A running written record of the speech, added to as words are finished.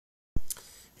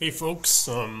Hey folks,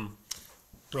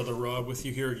 Brother Rob with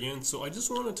you here again. So I just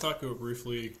want to talk about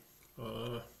briefly,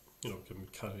 I'm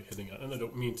kind of hitting on, and I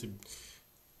don't mean to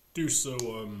do so,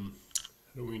 I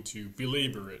don't mean to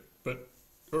belabor it,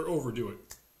 or overdo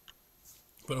it.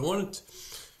 But I wanted to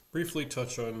briefly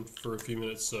touch on, for a few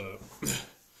minutes,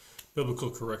 biblical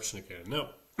correction again. Now,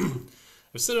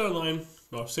 I've said it online,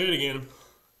 I'll say it again.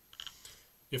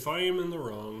 If I am in the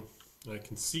wrong, and I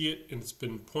can see it, and it's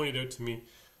been pointed out to me,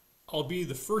 I'll be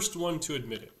the first one to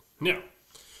admit it. Now,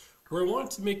 where I want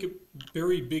to make a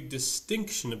very big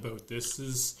distinction about this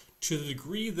is to the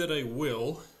degree that I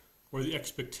will, or the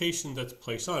expectation that's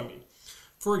placed on me.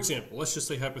 For example, let's just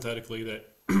say hypothetically that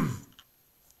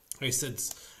I said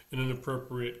an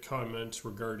inappropriate comment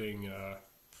regarding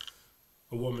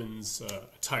a woman's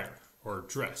attire or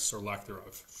dress or lack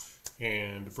thereof.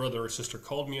 And a brother or sister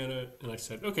called me on it, and I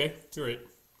said, okay, you're right.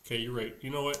 Okay, you're right. You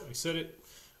know what? I said it.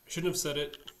 I shouldn't have said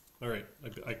it. All right,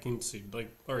 I can see.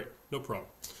 All right, no problem.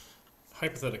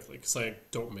 Hypothetically, because I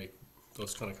don't make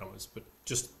those kind of comments, but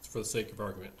just for the sake of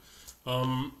argument.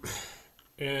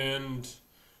 And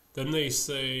then they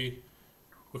say,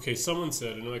 okay, someone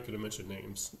said, I know I could have mentioned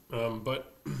names,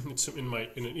 but it's in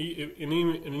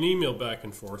an email back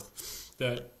and forth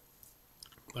that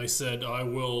I said I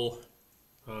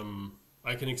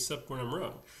can accept when I'm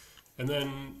wrong, and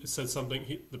then it said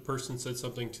something. The person said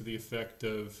something to the effect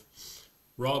of,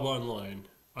 Rob online,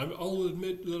 I'll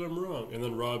admit that I'm wrong, and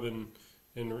then Rob in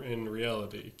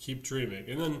reality, keep dreaming.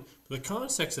 And then the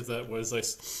context of that was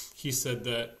he said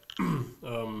that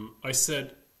I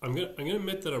said I'm gonna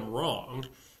admit that I'm wrong,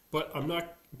 but I'm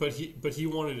not. But he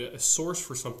wanted a source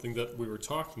for something that we were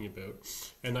talking about,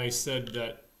 and I said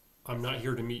that I'm not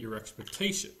here to meet your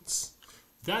expectations.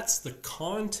 That's the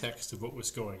context of what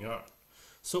was going on.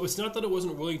 So it's not that I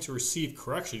wasn't willing to receive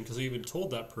correction, because I even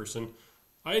told that person,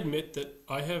 I admit that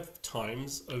I have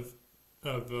times of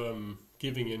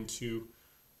giving into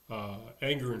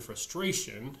anger and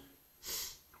frustration,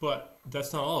 but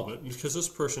that's not all of it, because this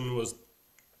person was,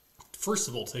 first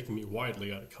of all, taking me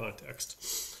widely out of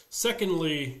context.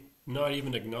 Secondly, not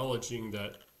even acknowledging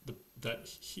that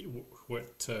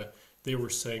what they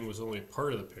were saying was only a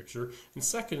part of the picture, and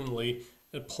secondly,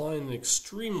 applying an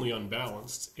extremely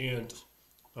unbalanced and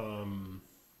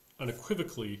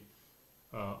unequivocally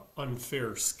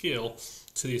unfair scale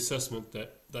to the assessment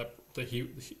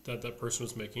that person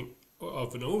was making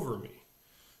of and over me.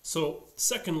 So,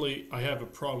 secondly, I have a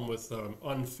problem with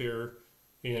unfair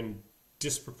and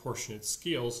disproportionate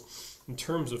scales in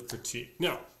terms of critique.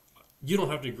 Now, you don't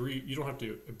have to agree. You don't have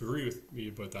to agree with me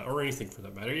about that, or anything for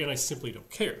that matter. And I simply don't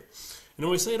care. And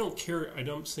when I say I don't care,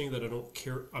 I'm saying that I don't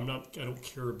care. I don't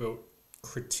care about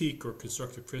critique or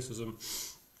constructive criticism,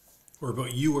 or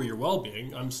about you or your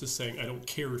well-being. I'm just saying I don't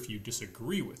care if you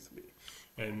disagree with me.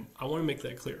 And I want to make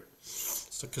that clear.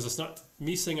 So, because it's not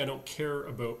me saying I don't care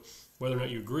about whether or not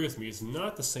you agree with me is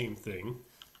not the same thing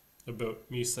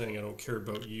about me saying I don't care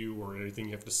about you or anything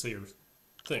you have to say or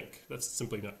think. That's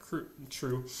simply not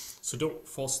true. So don't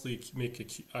falsely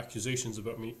make accusations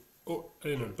about me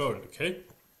and about it, okay?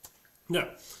 Now,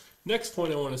 next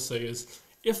point I want to say is,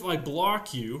 if I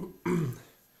block you,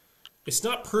 it's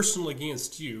not personal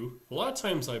against you. A lot of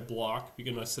times I block,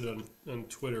 because I said it on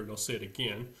Twitter, and I'll say it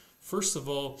again. First of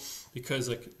all, because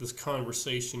this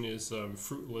conversation is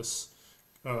fruitless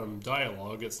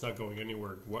dialogue. It's not going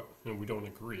anywhere, and we don't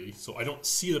agree. So I don't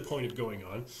see the point of going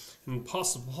on. And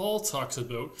Apostle Paul talks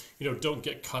about, don't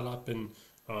get caught up in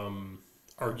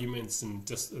arguments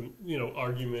and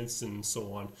arguments and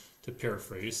so on, to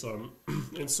paraphrase.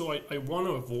 And so I want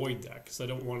to avoid that, because I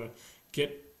don't want to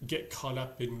get caught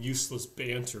up in useless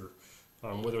banter,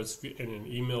 whether it's in an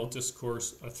email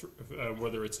discourse,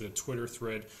 whether it's in a Twitter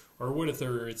thread, or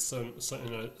whether it's on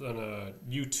a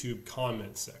YouTube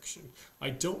comment section. I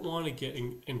don't want to get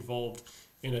involved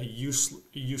in a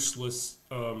useless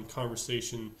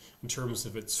conversation in terms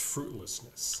of its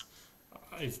fruitlessness.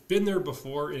 I've been there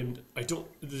before, and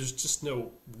there's just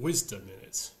no wisdom in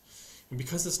it. And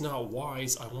because it's not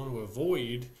wise, I want to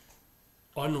avoid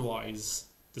unwise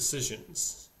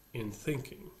decisions in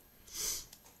thinking.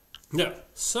 Now,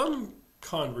 some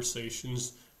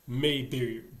conversations may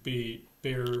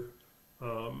bear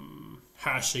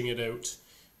hashing it out,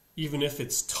 even if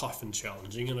it's tough and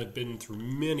challenging. And I've been through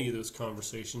many of those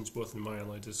conversations, both in my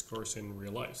online discourse and in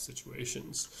real life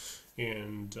situations.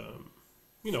 And,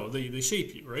 they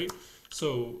shape you, right?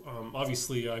 So,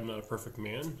 obviously, I'm not a perfect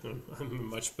man. I'm in a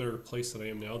much better place than I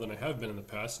am now than I have been in the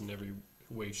past in every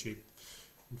way, shape,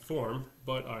 in form,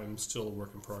 but I'm still a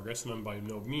work in progress, and I'm by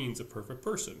no means a perfect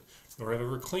person, nor have I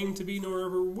ever claimed to be, nor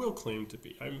ever will claim to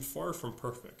be. I'm far from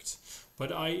perfect,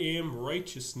 but I am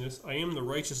righteousness. I am the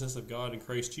righteousness of God in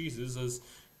Christ Jesus, as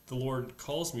the Lord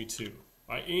calls me to.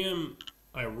 I am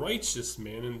a righteous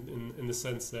man in the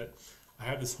sense that I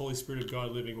have this Holy Spirit of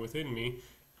God living within me,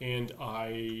 and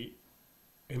I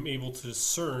am able to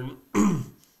discern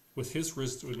with His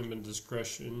wisdom and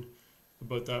discretion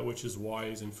about that which is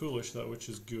wise and foolish, that which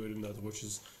is good and that which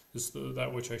is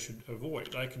that which I should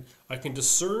avoid. I can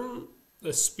discern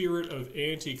the spirit of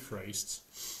Antichrist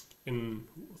in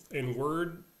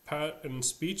word and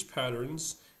speech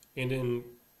patterns, and in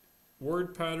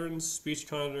word patterns, speech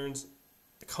patterns,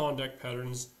 conduct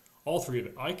patterns, all three of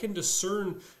it. I can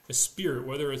discern a spirit,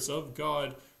 whether it's of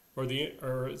God or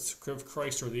it's of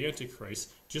Christ or the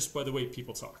Antichrist, just by the way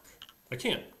people talk. I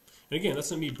can. And again,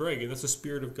 that's not me bragging. That's the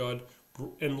Spirit of God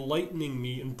enlightening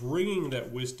me and bringing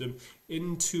that wisdom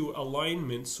into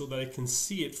alignment so that I can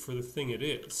see it for the thing it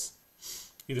is.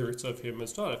 Either it's of Him or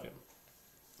it's not of Him.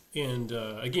 And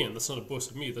again, that's not a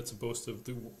boast of me. That's a boast of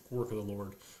the work of the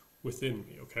Lord within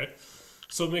me. Okay,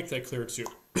 so make that clear too.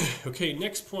 Okay,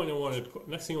 next thing I want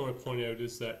to point out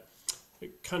is that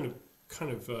it kind of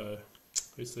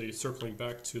basically circling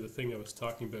back to the thing I was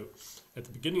talking about at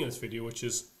the beginning of this video, which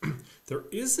is there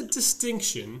is a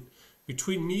distinction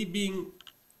between me being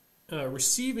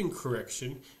receiving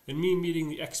correction and me meeting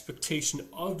the expectation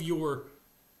of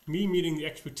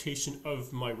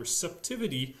my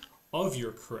receptivity of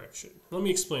your correction. Let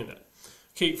me explain that.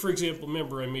 Okay, for example,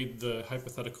 remember I made the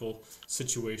hypothetical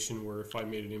situation where if I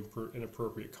made an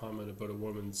inappropriate comment about a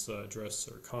woman's dress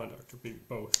or conduct, or maybe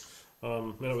both,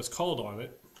 and I was called on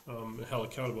it, and held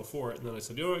accountable for it, and then I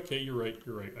said, oh, okay, you're right,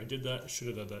 I did that, I should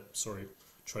have done that, sorry,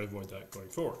 try to avoid that going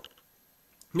forward.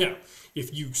 Now,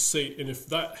 if you say, and if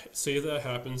that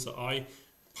happens, I,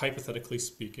 hypothetically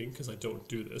speaking, because I don't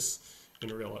do this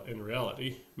in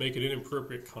reality, make an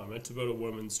inappropriate comment about a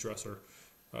woman's dress or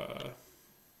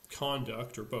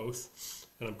conduct, or both,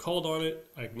 and I'm called on it,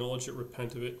 I acknowledge it,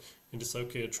 repent of it, and decide,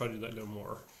 okay, I'll try to do that no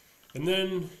more. And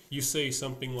then you say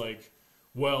something like,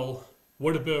 well,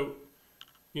 what about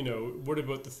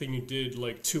the thing you did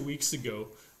like 2 weeks ago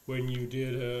when you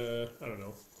did, I don't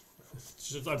know,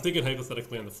 I'm thinking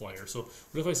hypothetically on the flyer. So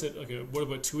what if I said, okay, what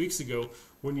about 2 weeks ago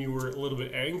when you were a little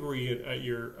bit angry in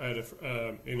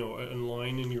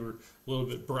line, and you were a little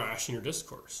bit brash in your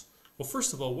discourse? Well,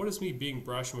 first of all, what does me being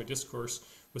brash in my discourse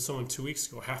with someone 2 weeks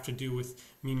ago have to do with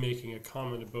me making a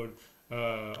comment about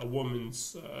a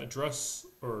woman's dress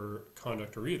or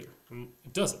conduct or either? And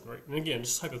it doesn't, right? And again,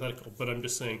 just hypothetical, but I'm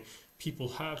just saying people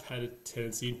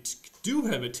do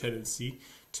have a tendency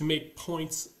to make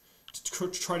points, to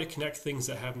try to connect things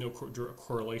that have no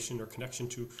correlation or connection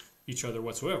to each other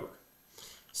whatsoever.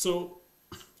 So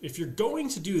if you're going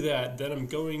to do that, then I'm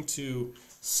going to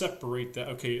separate that.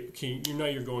 Okay, now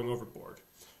you're going overboard.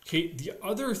 Okay,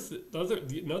 another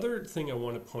thing I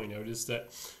want to point out is that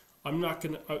I'm not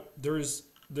going to.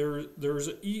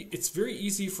 It's very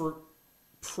easy for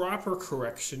proper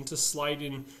correction to slide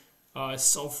in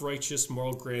self-righteous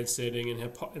moral grandstanding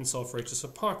and self-righteous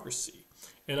hypocrisy,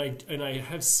 and I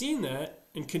have seen that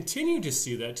and continue to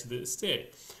see that to this day.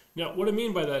 Now, what I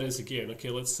mean by that is, again, okay,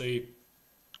 let's say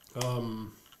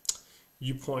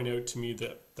you point out to me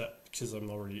that because I've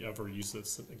already used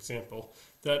this example,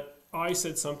 that I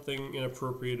said something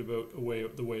inappropriate about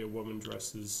the way a woman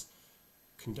dresses,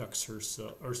 conducts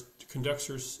herself, or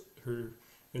conducts her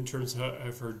in terms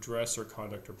of her dress or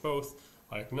conduct or both.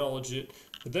 I acknowledge it,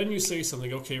 but then you say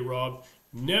something, okay, Rob,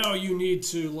 now you need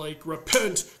to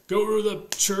repent, go to the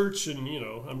church, and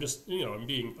I'm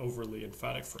being overly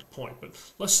emphatic for a point, but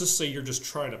let's just say you're just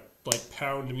trying to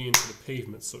pound me into the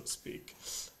pavement, so to speak.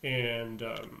 And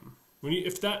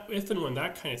if and when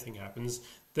that kind of thing happens,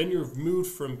 then you're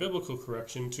moved from biblical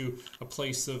correction to a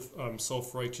place of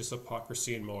self-righteous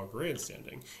hypocrisy and moral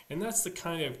grandstanding, and that's the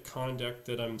kind of conduct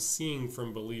that I'm seeing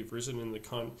from believers, and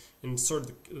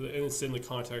it's in the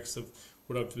context of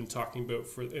what I've been talking about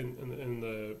in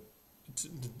the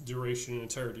duration and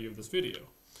entirety of this video.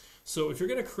 So if you're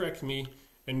going to correct me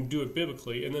and do it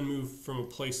biblically, and then move from a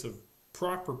place of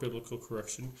proper biblical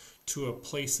correction to a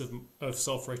place of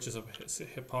self-righteous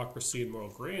hypocrisy and moral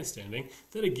grandstanding,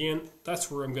 then again,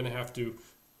 that's where I'm going to have to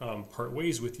part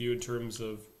ways with you in terms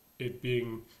of it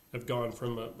being, I've gone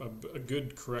from a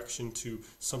good correction to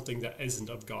something that isn't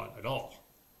of God at all.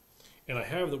 And I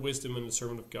have the wisdom and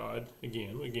discernment of God,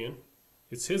 again,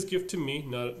 it's His gift to me,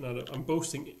 I'm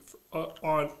boasting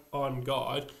on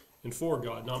God and for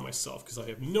God, not myself, because I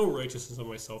have no righteousness of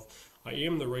myself. I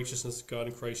am the righteousness of God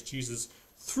in Christ Jesus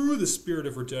through the Spirit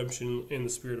of redemption and the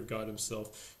Spirit of God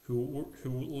Himself, who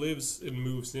lives and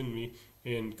moves in me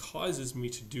and causes me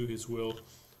to do His will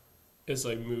as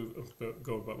I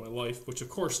go about my life, which of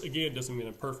course, again, doesn't mean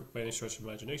I'm perfect by any stretch of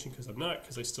imagination, because I'm not,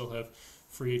 because I still have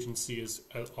free agency as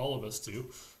all of us do.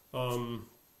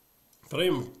 But I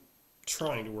am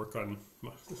trying to work on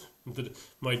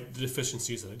my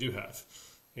deficiencies that I do have.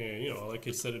 And, like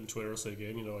I said in Twitter, I'll say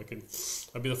again,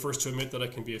 I'd be the first to admit that I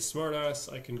can be a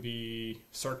smartass, I can be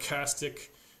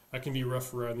sarcastic, I can be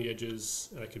rough around the edges,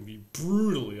 and I can be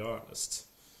brutally honest.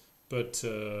 But,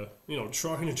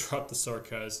 trying to drop the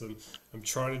sarcasm, I'm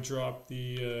trying to drop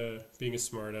the being a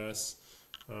smartass,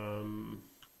 and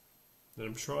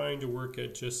I'm trying to work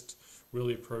at just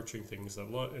really approaching things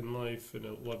in life in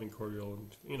a loving, cordial,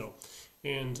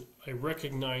 and I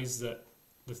recognize that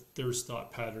there's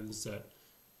thought patterns that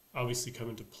obviously come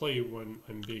into play when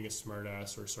I'm being a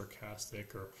smartass or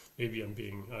sarcastic, or maybe I'm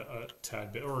being a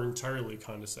tad bit or entirely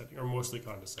condescending or mostly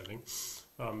condescending.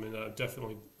 And I've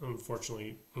definitely,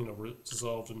 unfortunately,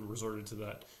 resolved and resorted to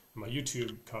that in my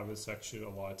YouTube comment section a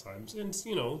lot of times. And,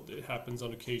 it happens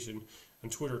on occasion on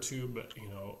Twitter too, but,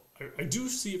 I do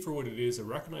see it for what it is. I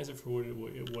recognize it for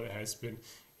what it has been.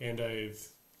 And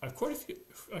I've quite a few,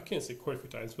 I can't say quite a few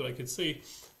times, but I could say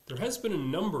there has been a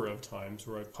number of times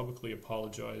where I've publicly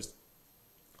apologized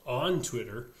on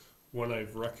Twitter when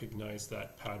I've recognized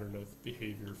that pattern of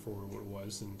behavior for what it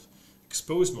was and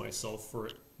exposed myself for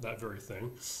it, that very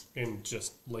thing, and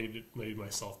just laid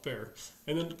myself bare.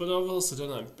 And then, but I've also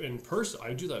done that in person.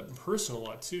 I do that in person a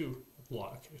lot too.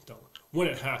 When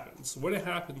it happens,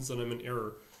 that I'm in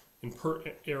error,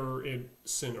 in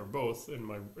sin, or both in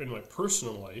my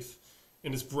personal life,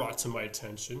 and it's brought to my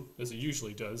attention, as it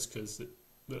usually does, because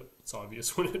it's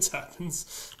obvious when it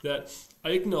happens, that I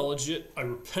acknowledge it, I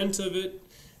repent of it,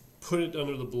 put it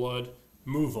under the blood,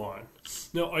 move on.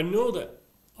 Now, I know that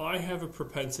I have a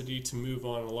propensity to move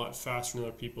on a lot faster than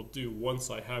other people do once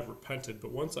I have repented.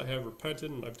 But once I have repented,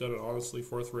 and I've done it honestly,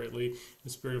 forthrightly, in the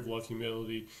spirit of love,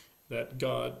 humility, that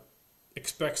God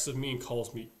expects of me and calls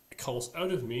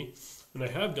out of me, and I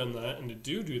have done that, and to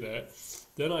do that,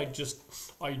 then I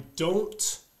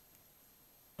don't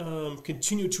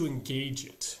continue to engage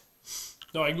it.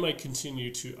 Now, I might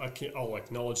continue to, I'll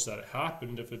acknowledge that it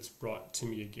happened if it's brought to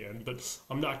me again, but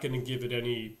I'm not going to give it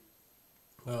any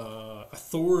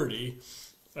authority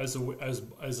as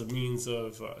a means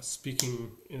of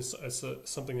speaking, as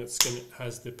something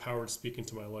has the power to speak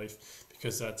into my life,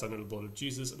 because that's under the blood of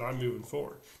Jesus, and I'm moving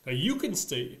forward. Now, you can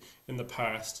stay in the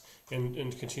past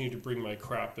and continue to bring my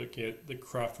crap, the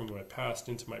crap from my past,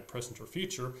 into my present or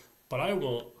future, but I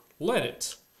won't let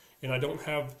it. And I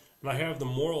have the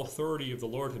moral authority of the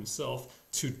Lord Himself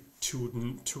to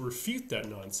refute that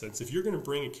nonsense. If you're going to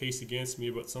bring a case against me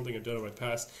about something I've done in my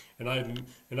past, and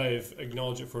I've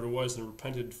acknowledged it for what it was and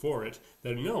repented for it,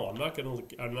 then no, I'm not going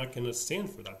to stand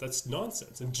for that. That's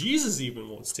nonsense. And Jesus even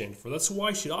won't stand for it. That's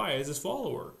why should I, as His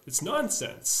follower? It's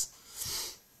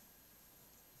nonsense.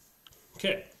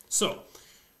 Okay, so.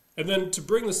 And then to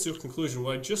bring this to a conclusion,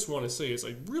 what I just want to say is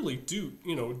I really do,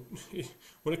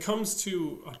 when it comes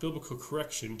to biblical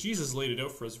correction, Jesus laid it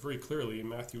out for us very clearly in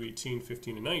Matthew 18,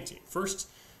 15, and 19. First,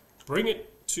 bring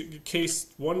it to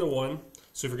case 1-to-1.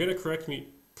 So if you're going to correct me,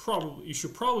 you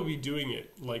should probably be doing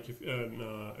it like if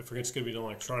it's going to be done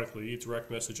electronically,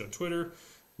 direct message on Twitter,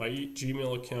 my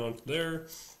Gmail account there,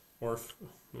 or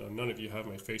none of you have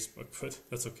my Facebook, but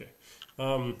that's okay.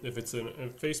 If it's a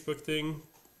Facebook thing,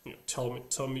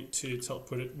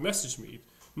 message me,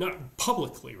 not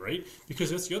publicly, right?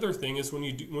 Because that's the other thing is when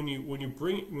you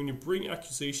bring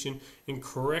accusation and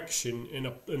correction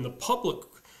in the public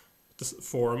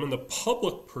forum, in the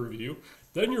public purview,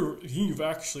 then you've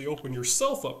actually opened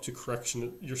yourself up to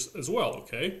correction as well,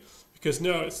 okay? Because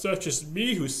now it's not just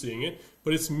me who's seeing it,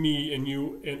 but it's me and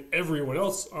you and everyone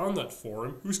else on that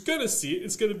forum who's gonna see it.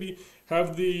 It's gonna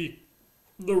have the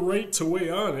right to weigh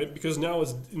on it, because now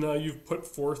you've put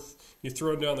forth, you've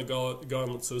thrown down the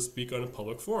gauntlet, so to speak, on a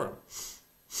public forum,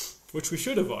 which we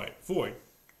should avoid.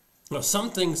 Now,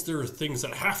 there are things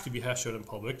that have to be hashed out in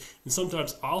public, and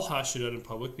sometimes I'll hash it out in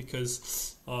public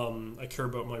because I care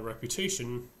about my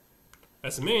reputation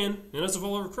as a man and as a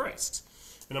follower of Christ,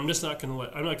 and I'm not going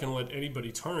to let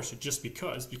anybody tarnish it just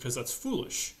because that's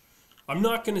foolish. I'm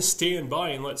not going to stand by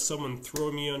and let someone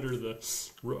throw me under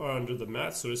the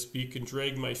mat, so to speak, and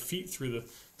drag my feet through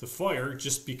the fire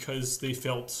just because they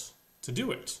felt to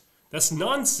do it. That's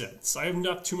nonsense. I have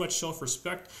not too much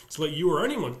self-respect to let you or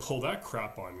anyone pull that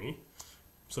crap on me.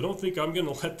 So don't think I'm going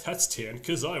to let that stand,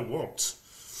 because I won't.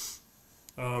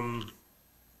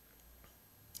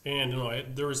 And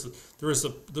there was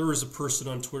a person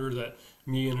on Twitter that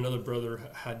me and another brother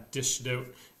had dished out,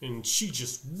 and she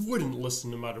just wouldn't listen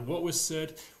no matter what was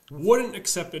said, wouldn't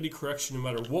accept any correction no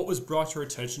matter what was brought to her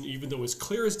attention, even though it was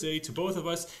clear as day to both of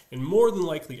us, and more than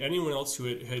likely anyone else who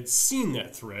had seen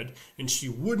that thread, and she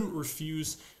wouldn't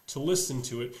refuse to listen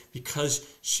to it because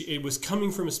it was coming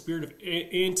from a spirit of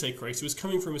Antichrist. It was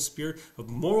coming from a spirit of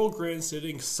moral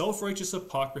grandstanding, self-righteous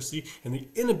hypocrisy, and the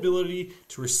inability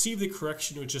to receive the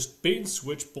correction with just bait and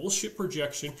switch, bullshit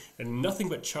projection, and nothing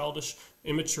but childish,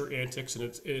 immature antics, and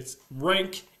it's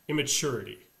rank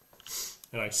immaturity.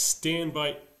 And I stand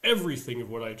by everything of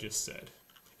what I just said.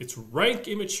 It's rank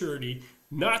immaturity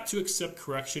not to accept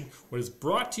correction when it's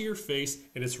brought to your face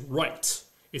and it's right.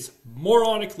 It's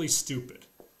moronically stupid.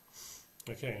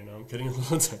 Okay, now I'm getting a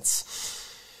little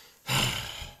intense.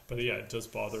 But yeah, it does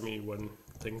bother me when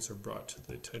things are brought to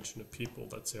the attention of people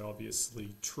that's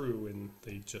obviously true and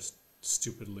they just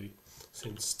stupidly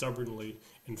and stubbornly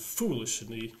and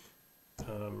foolishly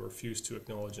refuse to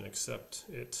acknowledge and accept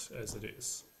it as it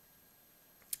is.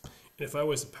 And if I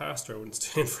was a pastor, I wouldn't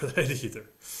stand for that either.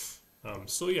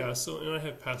 And I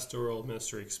have pastoral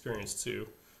ministry experience too.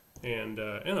 And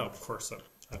of course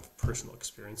I have personal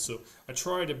experience. So I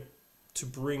try to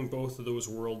bring both of those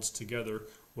worlds together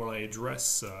when I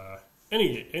address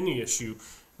any issue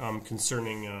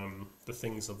concerning the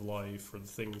things of life or the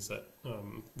things that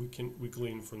we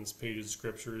glean from this page of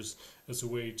scriptures as a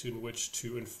way in which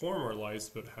to inform our lives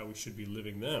about how we should be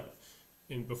living them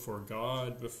before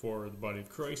God, before the body of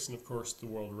Christ, and of course the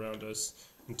world around us,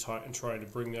 and trying to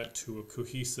bring that to a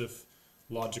cohesive,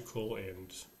 logical,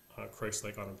 and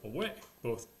Christ-like, honorable way,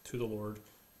 both to the Lord,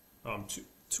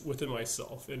 within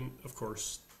myself, and of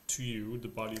course to you, the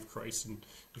body of Christ, and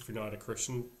if you're not a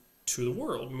Christian, to the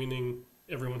world, meaning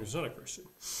everyone who's not a Christian,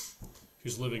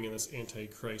 who's living in this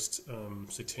anti-Christ,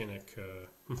 satanic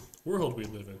world we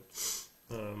live in.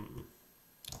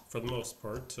 For the most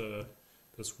part,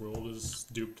 this world is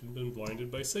duped and been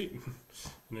blinded by Satan.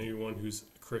 And anyone who's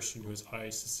a Christian, who has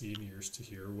eyes to see and ears to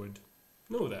hear, would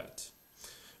know that.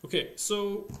 Okay,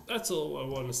 so that's all I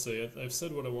want to say. I've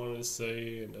said what I wanted to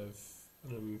say, and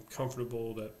I'm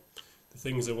comfortable that the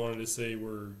things I wanted to say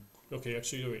were okay.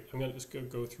 Actually, wait. I'm going to just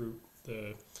go through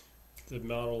the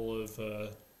model of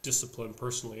discipline,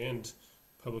 personally and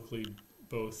publicly,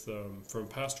 both from a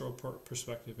pastoral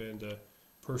perspective and a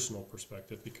personal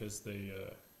perspective, because they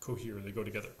cohere, they go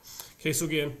together. Okay, so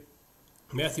again,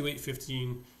 Matthew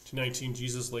 8:15-19,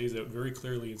 Jesus lays out very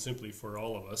clearly and simply for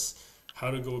all of us how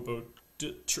to go about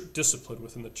discipline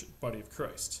within the body of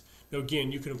Christ. Now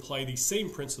again, you can apply these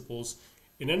same principles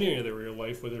in any other area of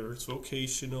life, whether it's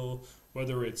vocational,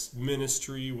 whether it's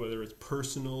ministry, whether it's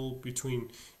personal,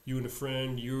 between you and a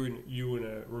friend, you and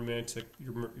a romantic,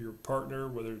 your partner,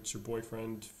 whether it's your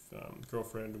boyfriend,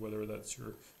 girlfriend, whether that's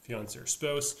your fiance or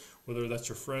spouse, whether that's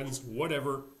your friends,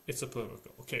 whatever, it's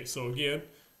applicable. Okay, so again,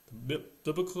 the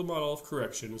biblical model of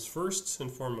correction is first and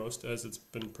foremost, as it's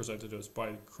been presented to us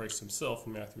by Christ himself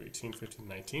in Matthew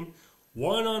 18:15-19,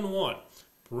 one-on-one.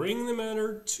 Bring the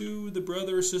matter to the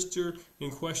brother or sister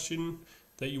in question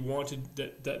that you wanted,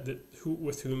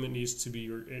 with whom it needs to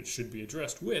be, or it should be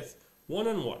addressed with,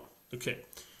 one-on-one. Okay,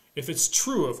 if it's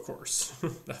true, of course.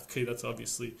 Okay, that's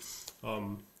obviously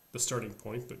the starting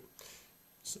point, but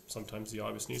sometimes the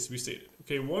obvious needs to be stated.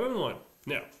 Okay, one-on-one.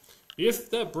 Now, if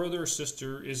that brother or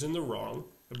sister is in the wrong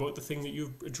about the thing that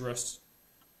you've addressed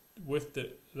with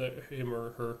him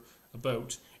or her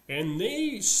about, and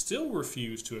they still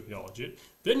refuse to acknowledge it,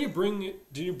 then you bring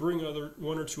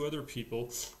one or two other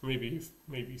people, maybe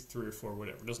 3 or 4,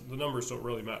 whatever. The numbers don't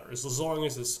really matter, as long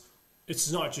as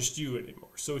it's not just you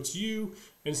anymore. So it's you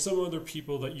and some other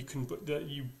people that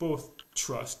you both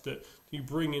trust, that you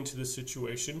bring into the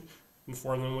situation,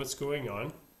 inform them what's going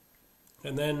on,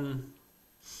 and then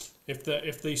if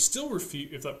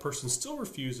that person still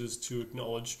refuses to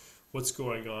acknowledge what's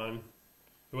going on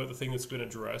about the thing that's been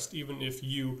addressed, even if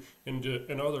you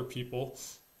and other people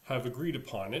have agreed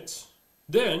upon it,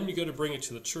 then you got to bring it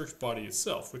to the church body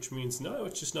itself, which means now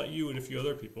it's just not you and a few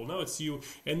other people. Now it's you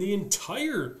and the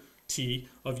entirety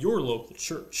of your local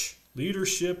church,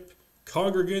 leadership,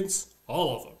 congregants,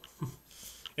 all of them.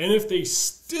 And if they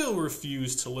still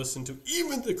refuse to listen to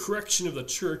even the correction of the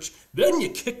church, then you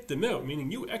kick them out, meaning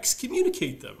you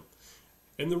excommunicate them.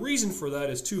 And the reason for that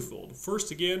is twofold.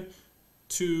 First, again,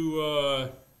 to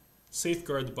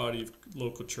safeguard the body of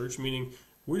local church, meaning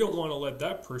we don't want to let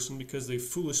that person, because they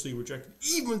foolishly rejected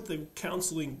even the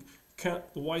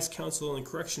wise counsel and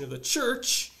correction of the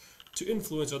church, to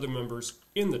influence other members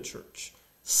in the church.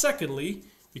 Secondly,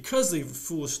 because they've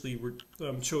foolishly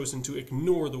chosen to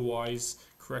ignore the wise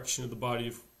correction of the body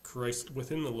of Christ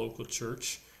within the local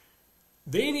church,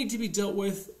 they need to be dealt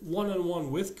with one-on-one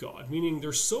with God, meaning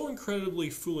they're so incredibly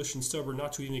foolish and stubborn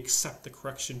not to even accept the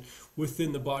correction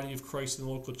within the body of Christ in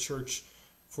the local church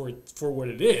for what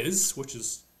it is, which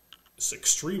is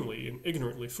extremely and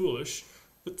ignorantly foolish.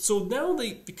 But so now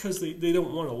because they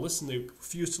don't want to listen, they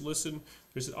refuse to listen.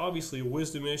 There's obviously a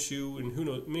wisdom issue, and who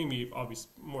knows, maybe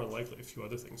obviously more likely a few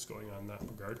other things going on in that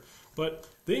regard. But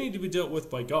they need to be dealt with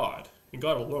by God and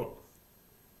God alone.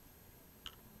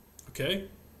 Okay?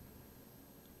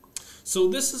 So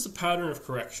this is a pattern of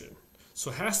correction.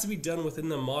 So it has to be done within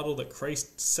the model that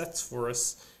Christ sets for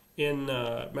us in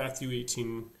Matthew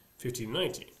 18, 15,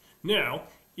 19. Now,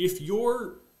 if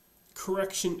your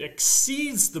correction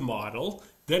exceeds the model,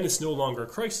 then it's no longer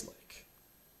Christ-like,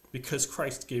 because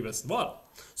Christ gave us the model.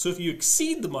 So if you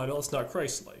exceed the model, it's not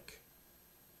Christ-like.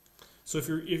 So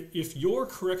if your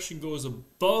correction goes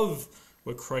above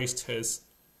what Christ has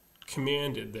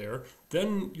commanded there,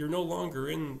 then you're no longer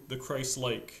in the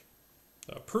Christ-like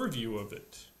purview of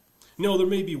it. No, there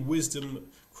may be wisdom,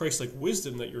 Christ-like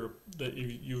wisdom that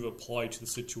you've applied to the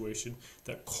situation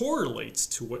that correlates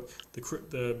to what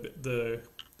the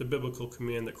biblical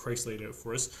command that Christ laid out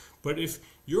for us. But if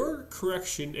your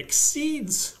correction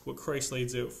exceeds what Christ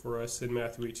lays out for us in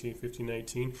Matthew 18, 15,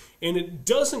 19, and it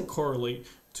doesn't correlate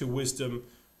to the wisdom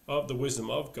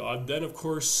of God, then of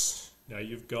course now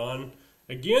you've gone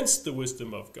against the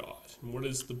wisdom of God. And what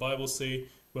does the Bible say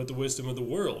about the wisdom of the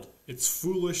world? It's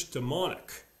foolish,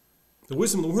 demonic. The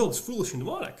wisdom of the world is foolish and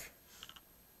demonic.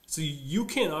 So you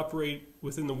can't operate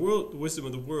within the wisdom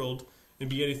of the world and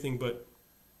be anything but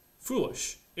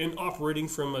foolish and operating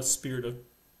from a spirit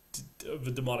of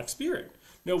a demonic spirit.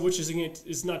 Now, which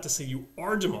is not to say you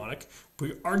are demonic, but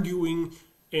you're arguing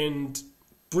and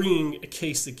bringing a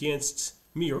case against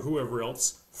me or whoever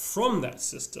else from that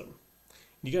system.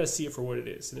 You got to see it for what it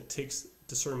is, and it takes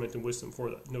discernment and wisdom for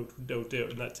that, no doubt,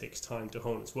 and that takes time to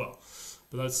hone as well.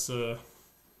 But that's a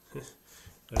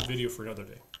video for another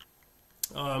day.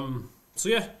 So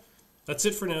yeah, that's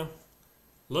it for now.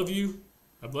 Love you.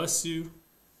 I bless you.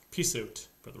 Peace out,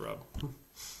 Brother Rob.